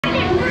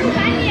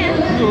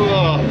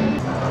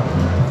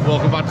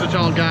Welcome back to the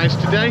channel, guys.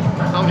 Today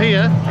I'm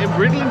here in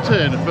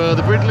Bridlington for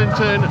the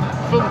Bridlington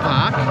Fun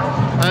Park.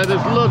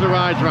 There's loads of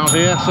rides around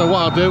here, so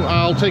what I'll do,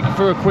 I'll take you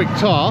for a quick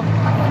tour.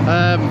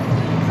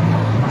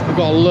 We've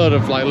got a load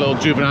of like little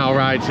juvenile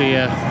rides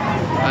here.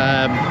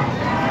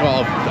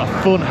 Got a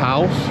fun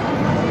house.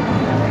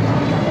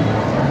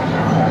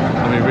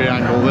 Let me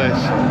re-angle this.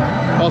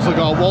 Also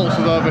got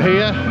waltzers over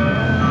here.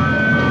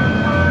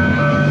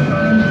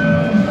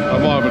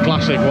 More of a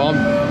classic one.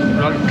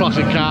 Got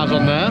classic cars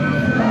on there.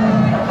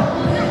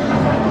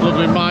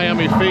 Lovely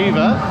Miami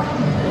Fever.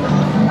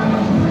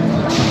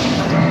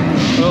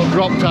 Little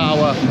drop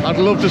tower. I'd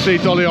love to see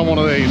Dolly on one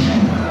of these.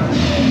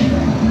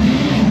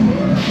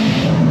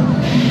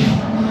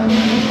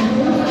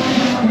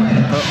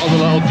 Other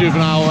little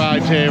juvenile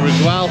rides here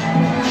as well.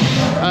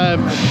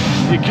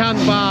 You can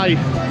buy,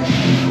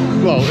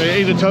 well, it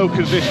is a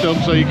token system,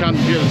 so you can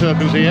get the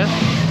tokens here.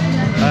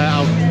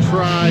 I'll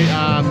try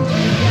and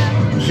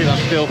see that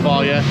still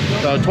for you.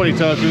 So 20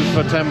 tokens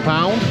for £10,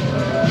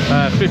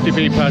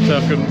 50p per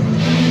token.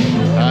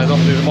 And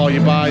obviously the more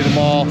you buy, the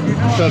more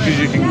tokens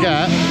you can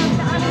get.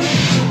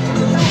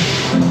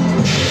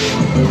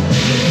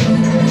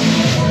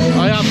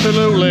 I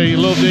absolutely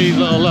love these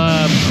little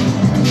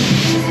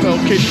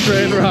kids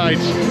train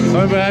rides. I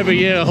remember every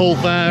year at Hull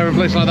Fair and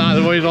places like that,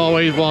 there's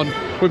always one.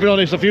 We've been on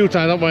this a few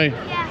times, haven't we?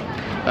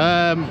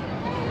 Yeah.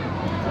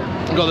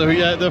 We've got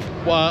the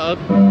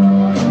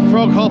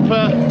frog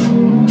hopper,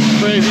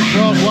 crazy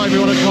frog, whatever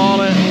you want to call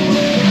it.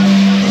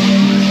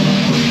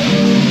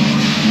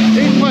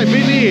 It's quite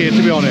busy here,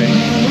 to be honest.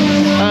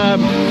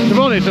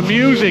 The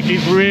music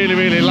is really,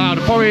 really loud.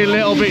 Probably a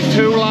little bit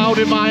too loud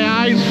in my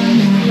eyes.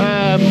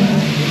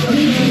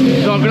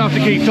 So I'm going to have to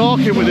keep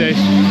talking with this.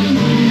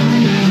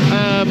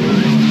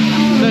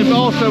 Then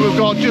also we've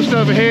got just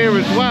over here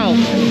as well,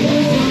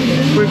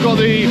 we've got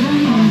the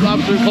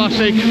absolute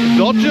classic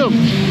dodge jump.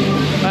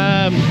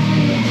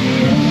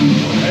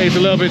 It's a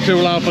little bit too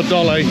loud for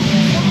Dolly,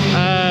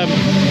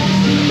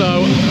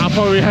 so I'll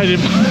probably head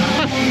him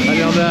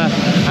on there.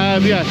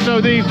 Yeah,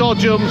 so these dodge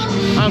jumps,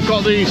 I've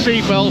got the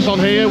seat belts on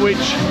here, which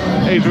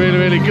is really,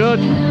 really good.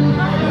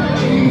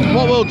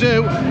 What we'll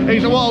do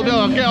is, I'll get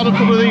on a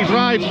couple of these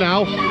rides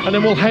now, and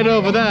then we'll head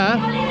over there,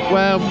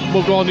 where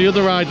we'll go on the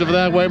other rides over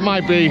there, where it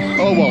might be,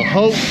 oh well,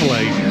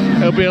 hopefully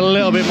it'll be a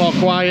little bit more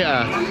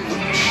quieter.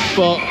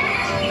 But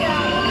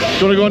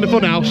do you want to go in the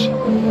fun house?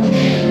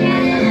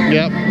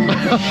 Yep.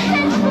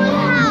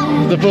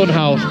 The fun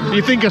house.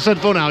 You think I said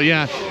fun house?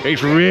 Yeah,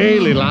 it's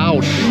really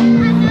loud.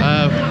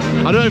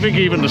 I don't think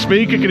even the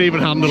speaker can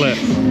even handle it.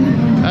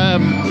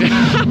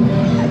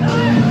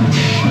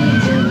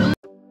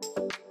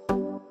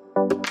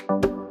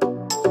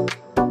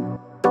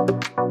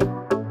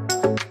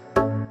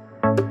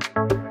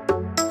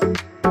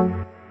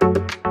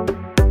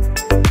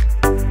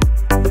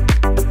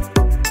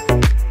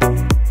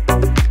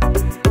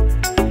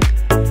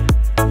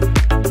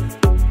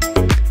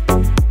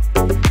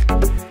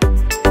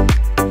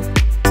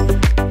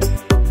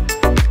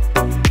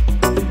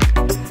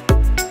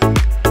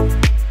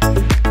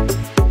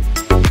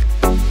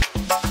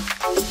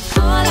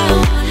 All I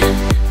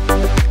want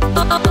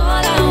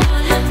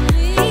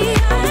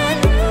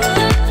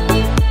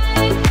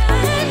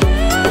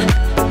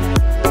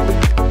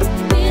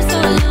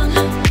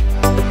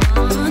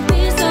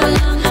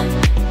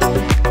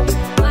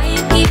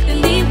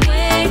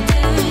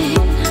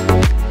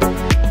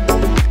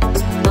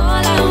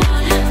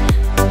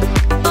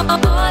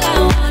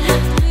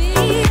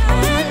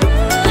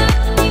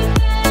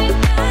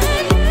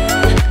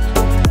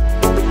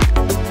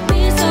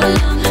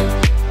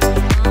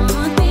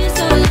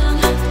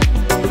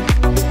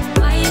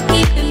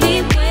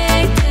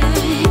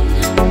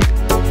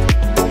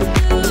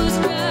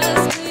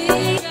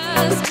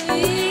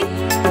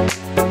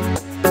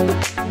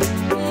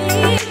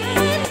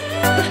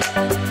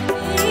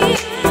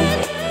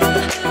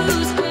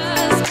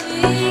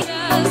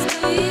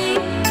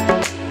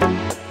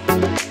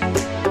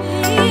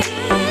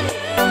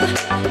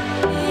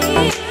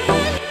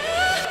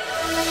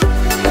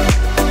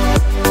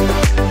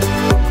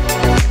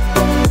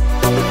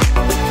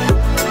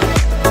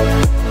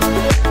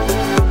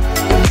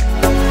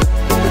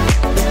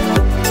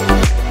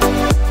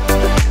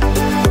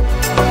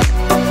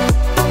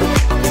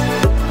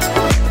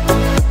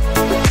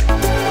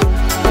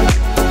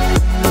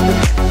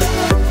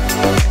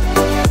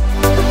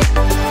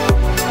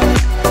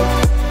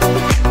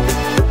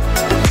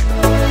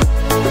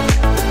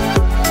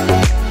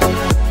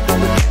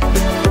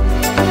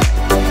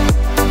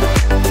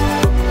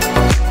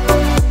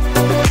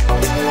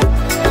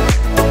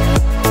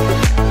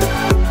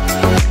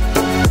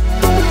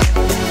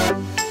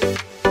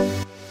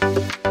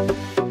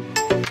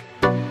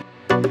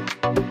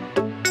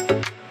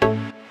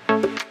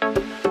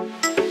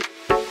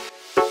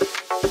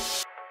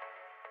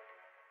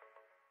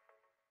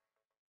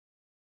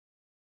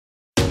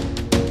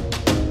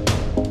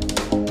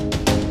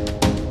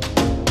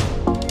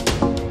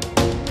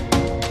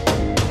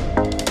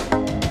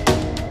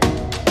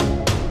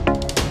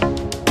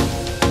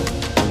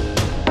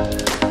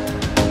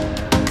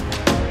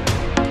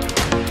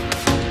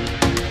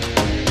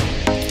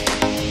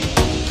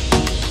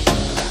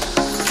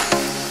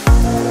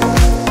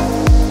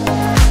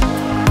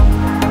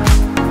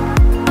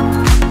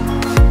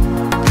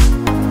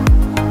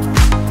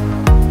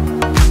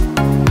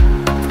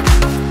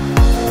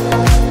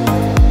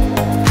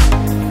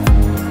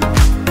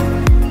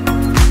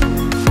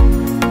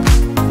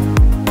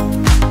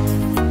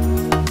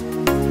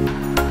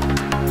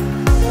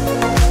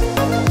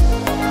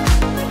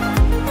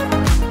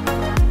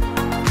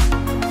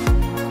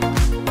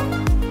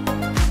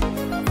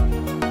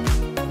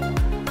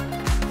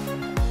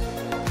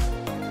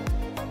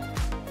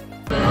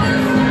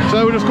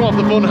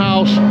off the fun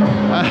house.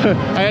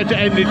 I had to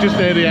end it just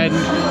near the end.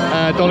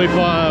 Dolly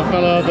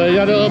fell over. You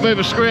had a little bit of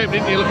a scrape,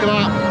 didn't you? Look at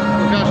that.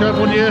 Look at show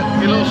everyone your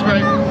little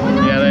scrape.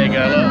 Yeah, there you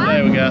go. Look,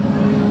 there we go.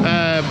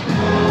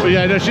 But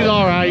yeah, no, she's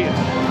all right.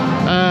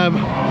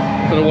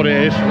 Don't know what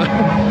it is.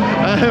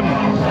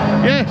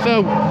 Yeah, so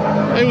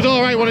it was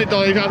all right when it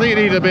died. I think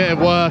it needed a bit of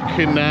work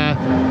in there,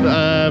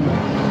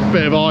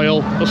 bit of oil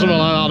or something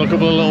like that, and a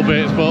couple of little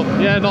bits. But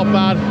yeah, not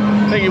bad.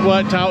 I think it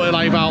worked out at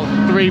like about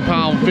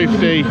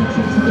 £3.50 to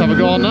have a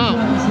go on that.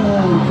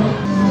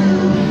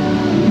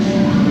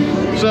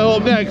 So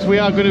up next we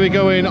are going to be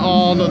going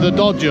on the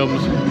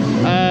dodgems.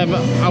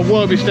 I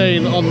won't be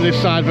staying on this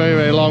side very,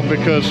 very long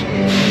because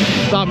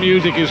that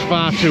music is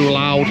far too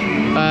loud,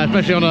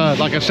 especially on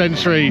a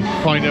sensory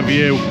point of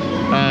view.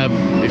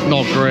 It's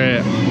not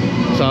great.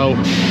 So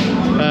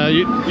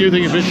you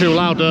think it's a bit too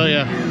loud, don't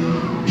you?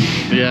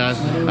 Yeah.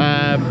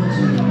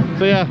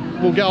 So yeah,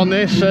 we'll get on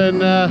this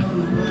and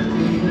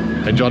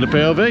enjoy the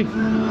POV.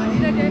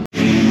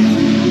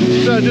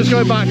 So just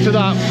going back to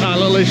that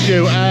little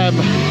issue,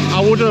 I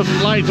would have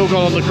liked to have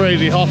gone on the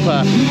Crazy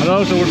Hopper, and I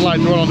also would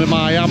like to run on the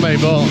Miami,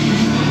 but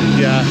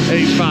yeah,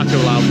 it's far too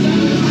loud.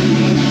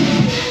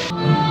 5,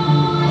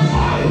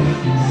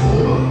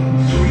 4,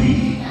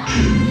 3,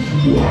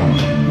 2, 1,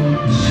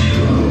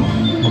 0.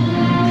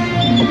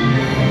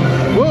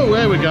 Whoa,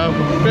 there we go.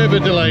 Bit of a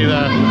delay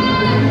there.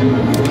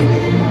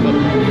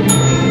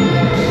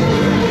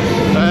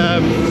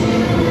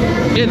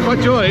 Yeah, it's quite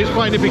joy. It's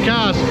quite nippy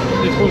cars.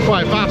 It's going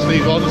quite fast,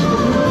 these ones.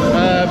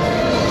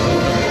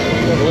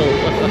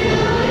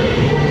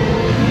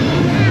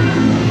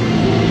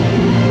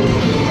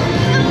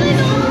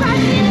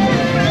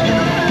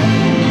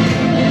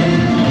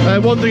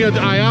 One thing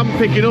I am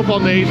picking up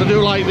on these, I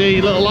do like the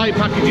little light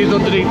packages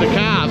underneath the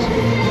cars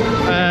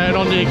and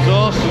on the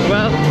exhaust as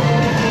well.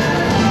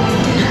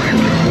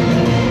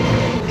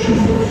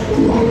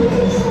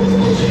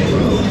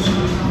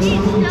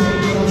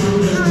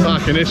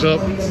 Parking this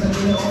up.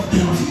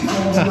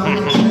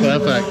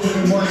 Perfect.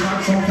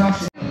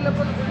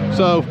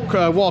 So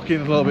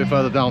walking a little bit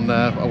further down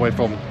there, away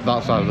from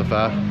that side of the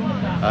fair,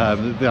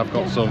 they have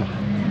got some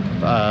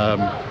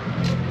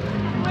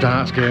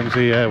darts games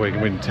here where you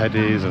can win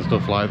teddies and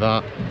stuff like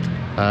that.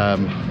 I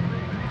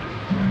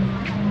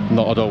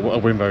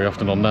don't win very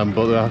often on them,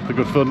 but they're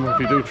good fun if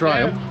you do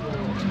try them.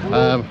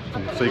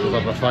 Some seagulls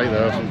having a fight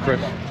there, some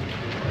crisps.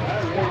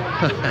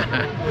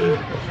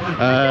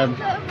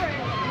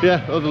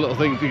 Yeah, other little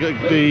things. You got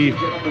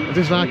is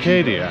this an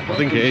arcade here? I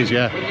think it is,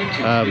 yeah.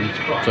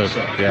 So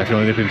yeah, if you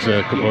want to nip into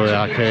a couple of the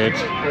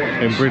arcades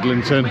in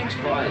Bridlington.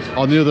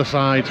 On the other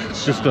side,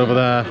 just over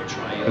there,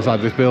 inside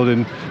this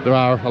building, there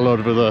are a load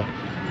of other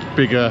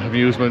bigger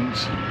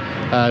amusements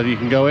that you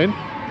can go in.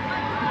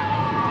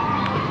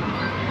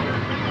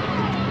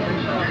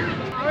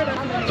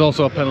 There's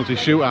also a penalty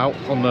shootout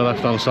on the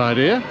left hand side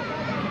here,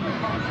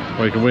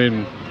 where you can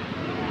win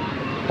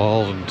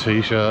balls and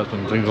t-shirts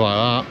and things like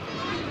that.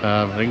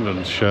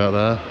 England's shirt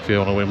there, if you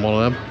want to win one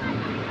of them.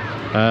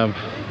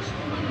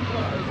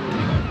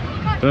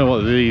 I don't know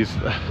what these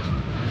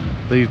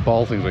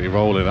ball things that you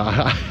roll in.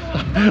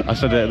 I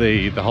said at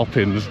the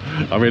Hoppings,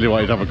 I really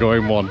wanted to have a go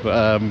in one,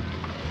 but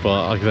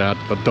like I said,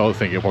 I don't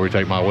think it'll probably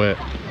take my weight.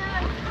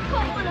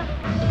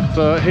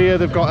 So here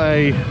they've got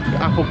a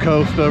apple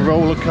coaster,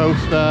 roller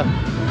coaster,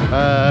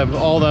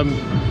 all them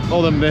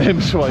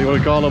names, what you want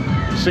to call them,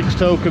 6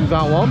 tokens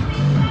that one.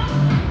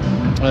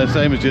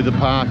 Same as the other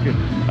park,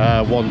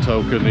 1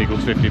 token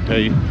equals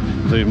 50p.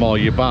 So the more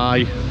you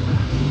buy,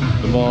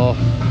 the more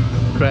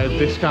better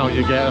discount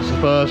you get, I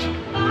suppose.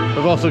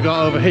 We've also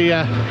got over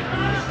here,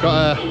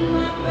 got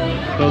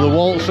the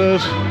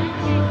waltzers.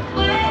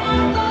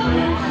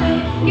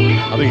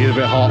 I think it's a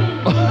bit hot.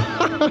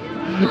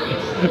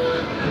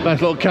 Nice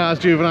little Cars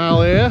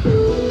Juvenile here.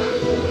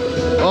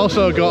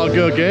 Also got a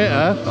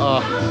go-gator.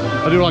 Oh,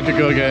 I do like a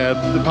go-gator.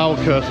 The power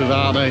coasters,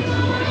 aren't they?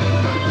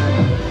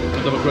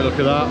 Let's have a quick look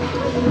at that.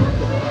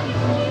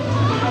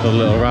 A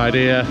little ride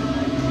here.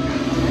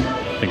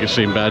 I think it's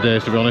seen better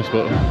days, to be honest,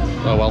 but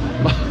oh well.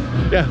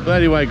 Yeah, but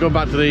anyway, going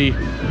back to the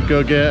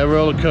go-gator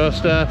roller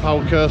coaster,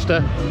 power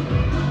coaster.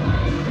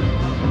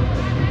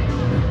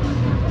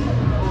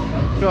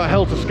 Got a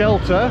Helter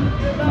Skelter.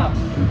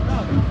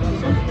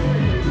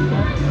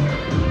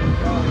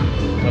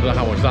 I don't know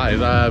how much that is,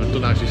 it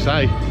doesn't actually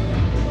say.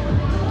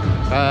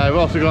 We've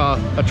also got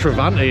a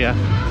Trevant here.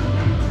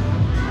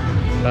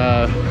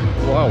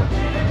 Wow.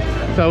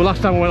 So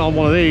last time I went on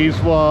one of these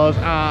was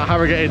at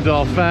Harrogate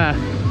Indoor Fair.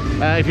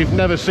 If you've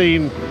never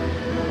seen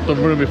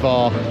them run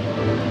before,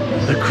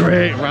 they're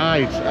great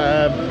rides.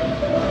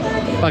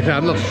 Like I said,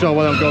 I'm not sure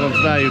whether I'm going on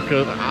today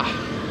because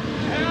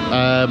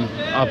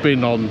I've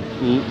been on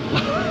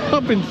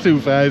I've been to 2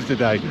 fairs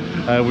today.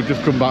 We've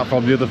just come back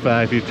from the other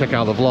fair. If you check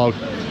out the vlog,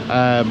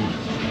 I've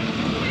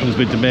just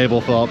been to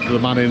Mablethorpe, to the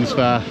Mannings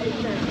Fair.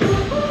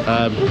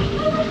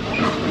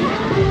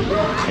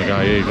 The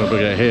guy here, you're going to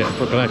get hit.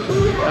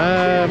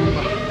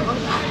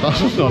 That's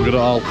just not good at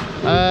all.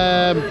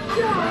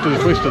 To the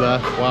twister there.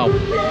 Wow.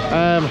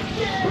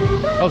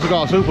 Also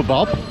got a Super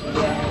Bob.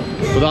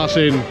 but that's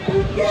in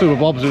Super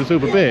Bobs and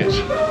Super Bits.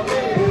 So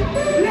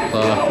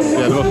yeah,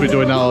 they must be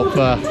doing that up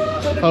for,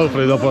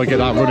 hopefully they'll probably get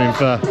that running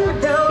for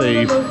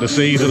the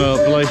season,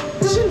 hopefully.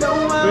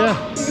 But yeah,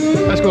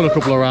 let's go on a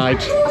couple of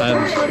rides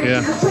and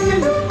yeah,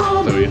 see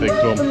what you think,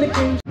 Tom.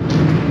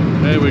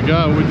 Here we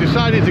go, we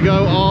decided to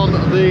go on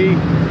the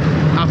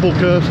apple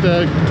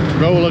coaster,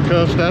 roller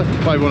coaster,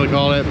 whatever you want to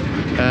call it.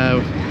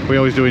 We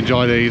always do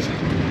enjoy these.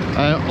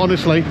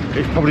 Honestly,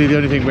 it's probably the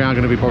only thing we are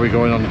going to be probably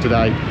going on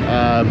today.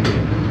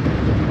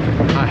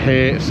 I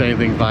hate saying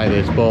things like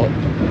this, but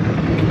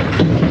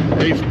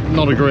it's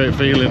not a great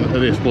feeling at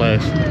this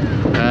place.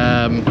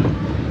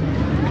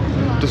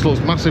 Just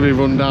looks massively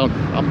run down.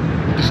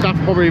 The staff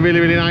are probably really,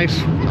 really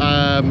nice.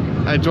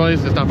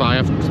 Enjoys the staff I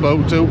have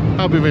spoke to.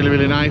 That'll be really,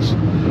 really nice.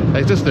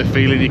 It's just the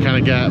feeling you kind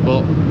of get,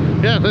 but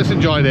yeah, let's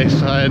enjoy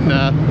this and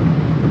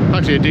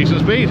actually a decent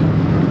speed.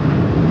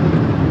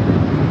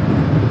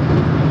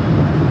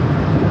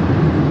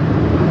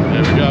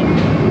 There we go.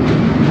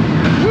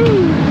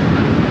 Woo!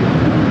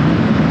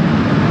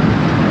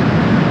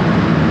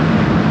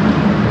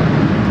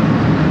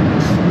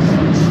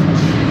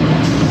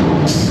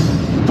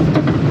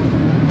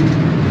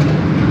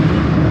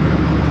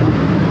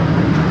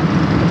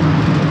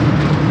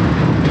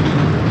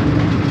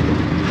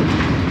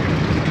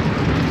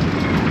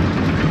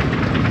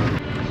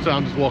 So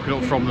I'm just walking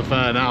up from the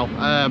fair now.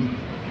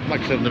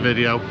 Like I said in the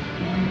video,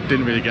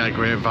 didn't really get a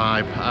great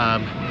vibe.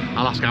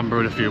 I'll ask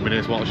Amber in a few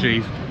minutes what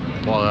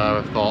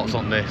her thoughts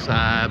on this.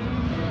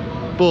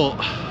 But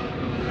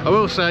I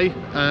will say,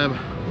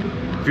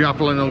 if you are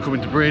planning on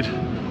coming to Brid,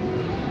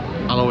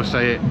 I'll always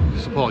say it,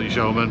 support your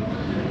showman.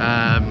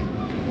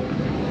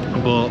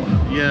 But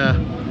yeah,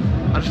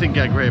 I just didn't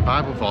get a great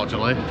vibe,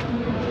 unfortunately.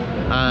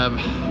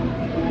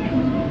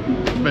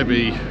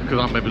 Maybe because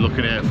I'm maybe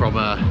looking at it from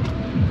a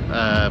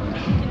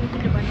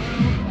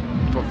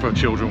for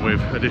children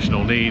with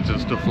additional needs and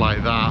stuff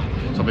like that,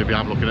 so maybe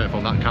I'm looking at it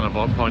from that kind of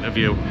point of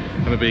view,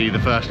 and maybe the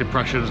first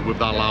impressions with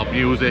that loud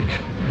music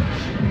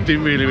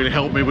didn't really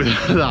help me with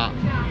that.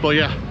 But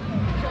yeah,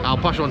 I'll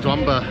pass you on to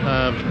Amber.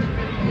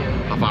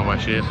 I'll find where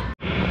she is.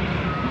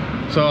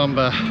 So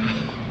Amber,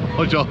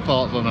 what's your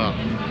thoughts on that?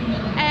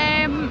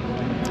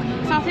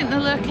 So I think the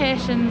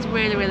location's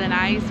really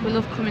nice. We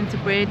love coming to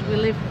Brid. We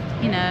live,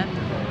 you know,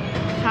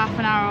 half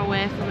an hour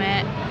away from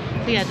it.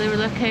 So yeah, the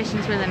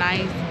location's really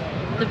nice.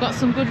 They've got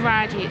some good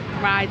rides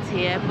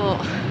here,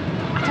 but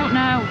I don't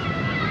know.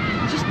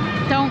 I just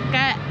don't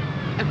get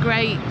a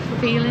great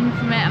feeling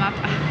from it, and I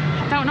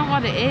don't know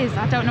what it is.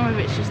 I don't know if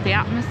it's just the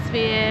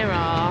atmosphere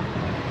or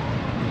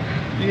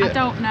yeah. I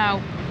don't know.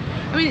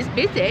 I mean, it's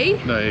busy.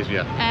 No, it is,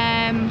 yeah.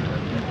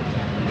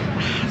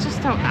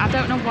 I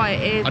don't know what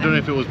it is. I don't know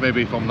if it was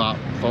maybe from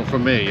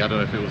me. I don't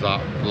know if it was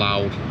that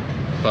loud.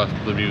 First,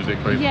 the music.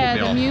 Yeah,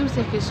 the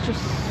music is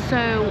just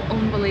so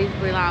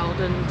unbelievably loud,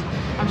 and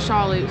I'm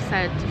sure Luke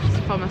said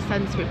from a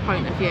sensory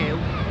point of view,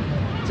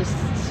 just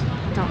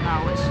I don't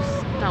know. It's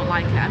just don't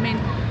like it. I mean,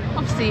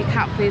 obviously you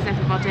can't please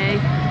everybody,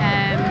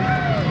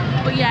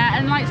 but yeah,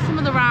 and like some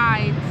of the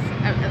rides,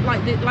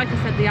 like I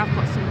said, they have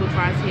got some good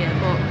rides here,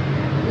 but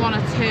one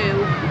or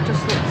two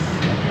just looks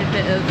in a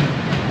bit of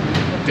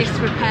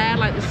disrepair,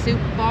 like the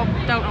Super Bob.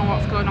 Don't know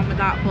what's going on with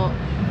that, but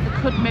they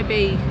could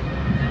maybe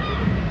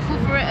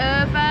cover it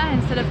over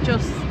instead of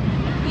just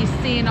you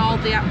seeing all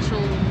the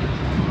actual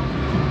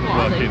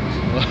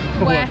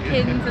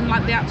workings and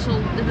like the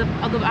actual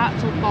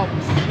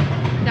bobs,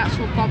 the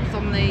actual bobs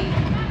on the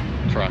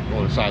track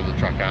or the side of the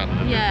track,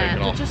 and yeah,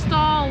 they're just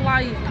all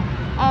like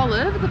all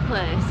over the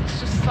place. It's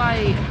just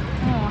like,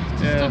 oh, it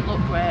just doesn't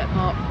look great.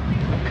 But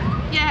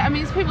yeah, I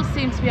mean, people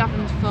seem to be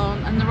having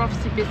fun, and they're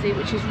obviously busy,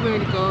 which is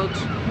really good.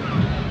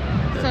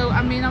 So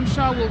I mean, I'm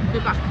sure we'll be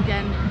back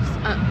again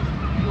at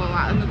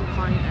another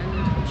point,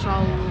 and I'm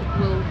sure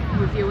we'll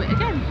review it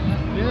again.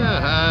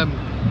 Yeah.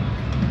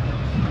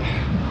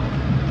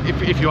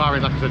 If you are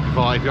in, like I said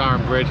before, if you are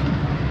in Brid,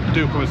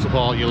 do come and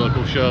support your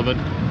local showman.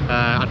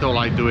 I don't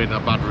like doing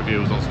bad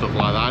reviews on stuff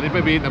like that, and it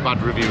maybe isn't a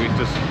bad review, it's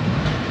just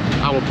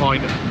our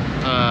point of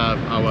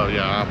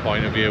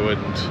view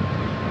and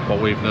what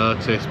we've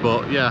noticed.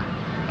 But yeah,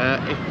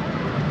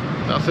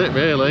 that's it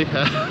really.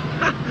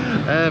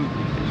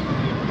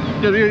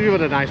 You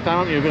had a nice time,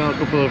 haven't you? You've been on a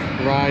couple of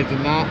rides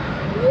and that.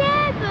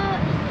 Yeah, but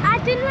I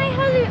didn't like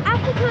how the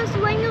apple coaster,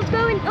 when you're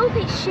going up,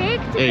 it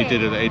shaked a bit. It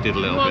did a little bit.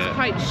 It was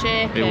quite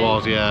shaky. It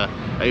was, yeah.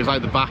 It was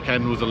like the back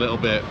end was a little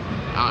bit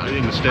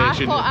in the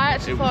station. I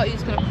actually thought he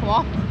was going to come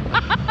off.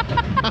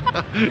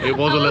 It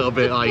was a little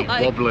bit like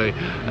wobbly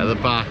at the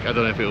back. I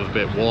don't know if it was a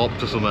bit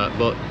warped or something,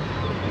 but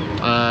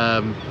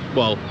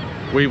well,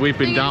 we've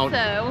been down.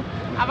 So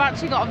I've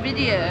actually got a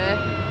video,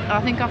 and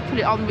I think I've put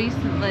it on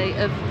recently,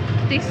 of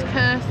this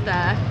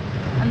coaster,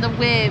 and the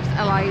waves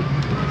are like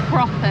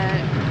proper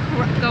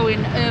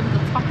going over the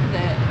top of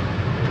it.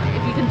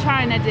 If you can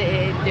try and edit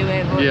it, do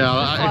it. But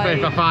yeah,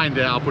 if I find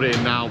it, I'll put it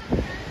in now.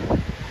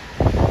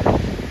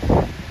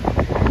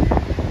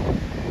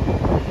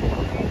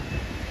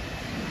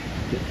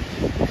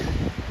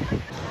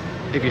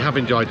 If you have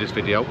enjoyed this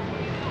video,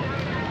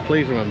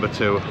 please remember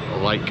to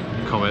like,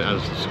 comment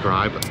and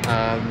subscribe,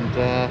 and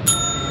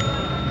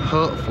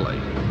hopefully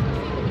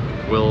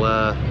we'll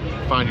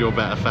find you a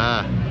better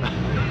fare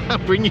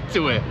and bring you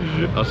to it.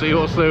 I'll see you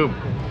all soon.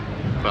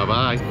 Bye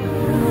bye.